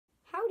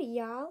Howdy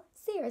y'all,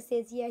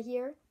 Syzia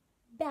here,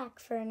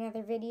 back for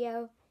another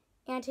video.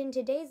 And in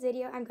today's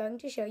video, I'm going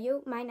to show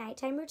you my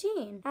nighttime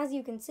routine. As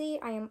you can see,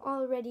 I am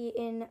already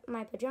in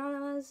my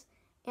pajamas,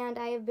 and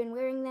I have been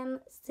wearing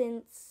them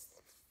since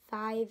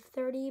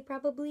 5:30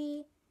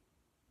 probably,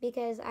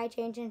 because I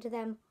changed into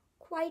them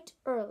quite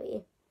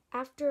early.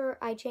 After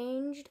I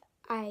changed,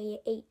 I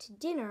ate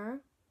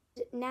dinner.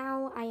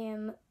 Now I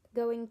am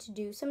going to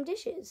do some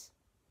dishes.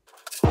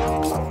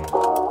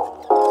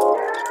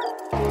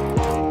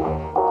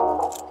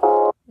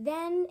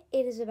 Then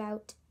it is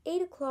about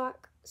 8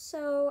 o'clock,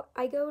 so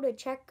I go to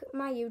check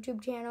my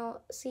YouTube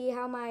channel, see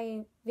how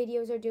my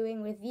videos are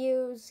doing with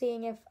views,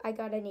 seeing if I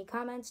got any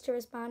comments to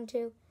respond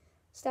to,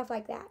 stuff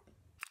like that.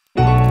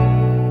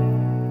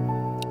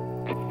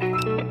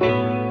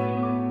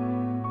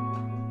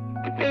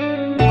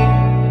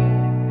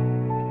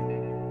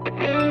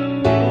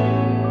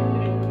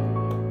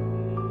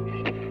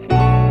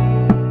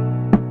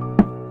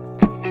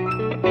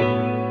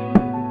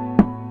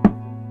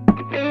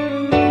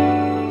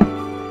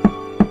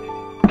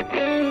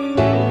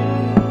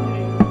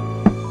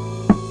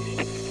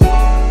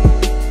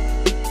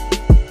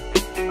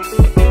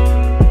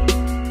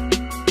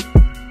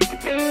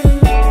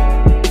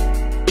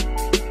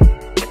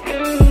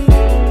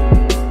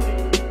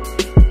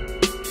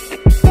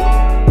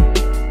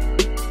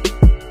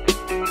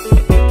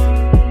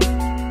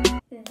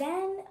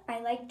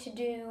 To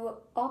do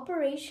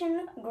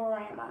Operation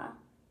Grandma,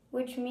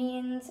 which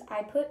means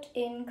I put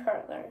in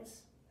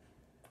curlers.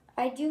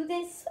 I do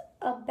this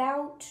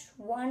about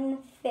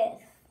 1/5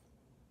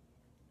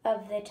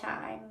 of the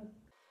time.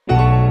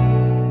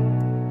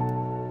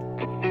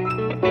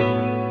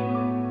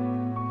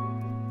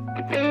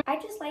 I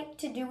just like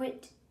to do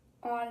it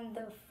on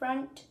the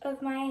front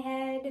of my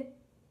head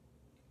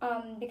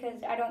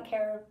because I don't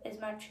care as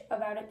much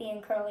about it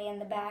being curly in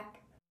the back.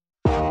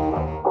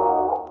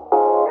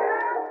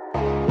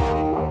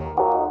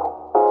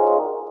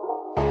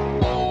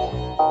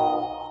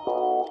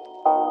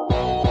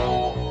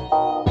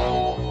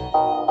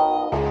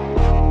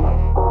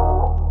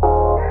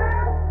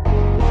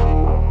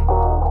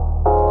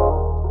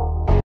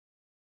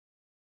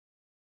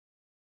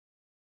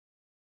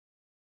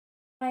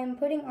 I'm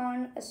putting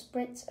on a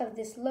spritz of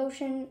this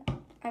lotion.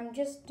 I'm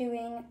just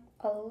doing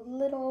a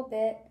little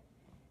bit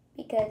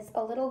because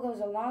a little goes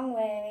a long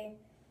way,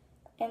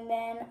 and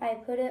then I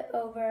put it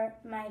over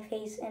my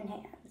face and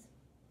hands.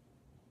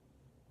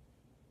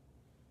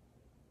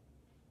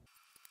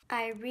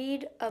 I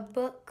read a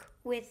book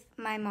with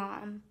my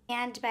mom,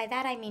 and by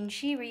that I mean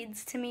she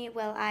reads to me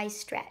while I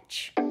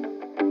stretch.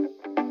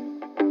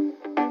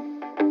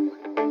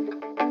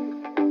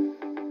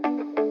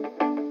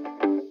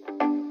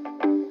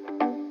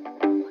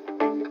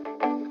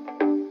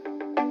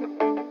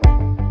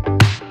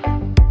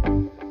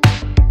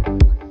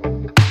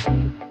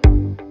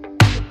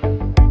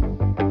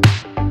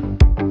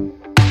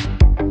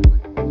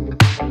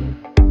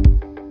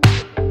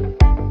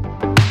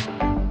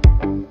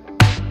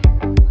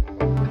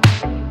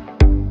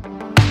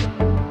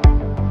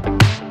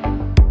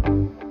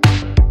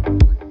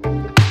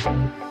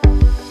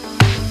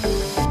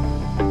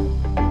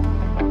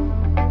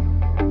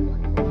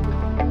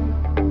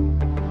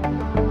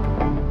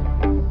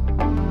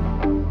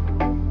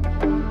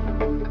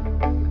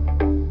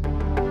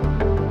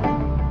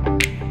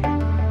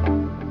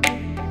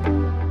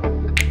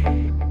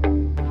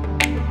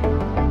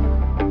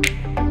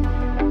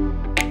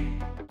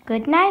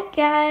 Good night,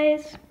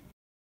 guys.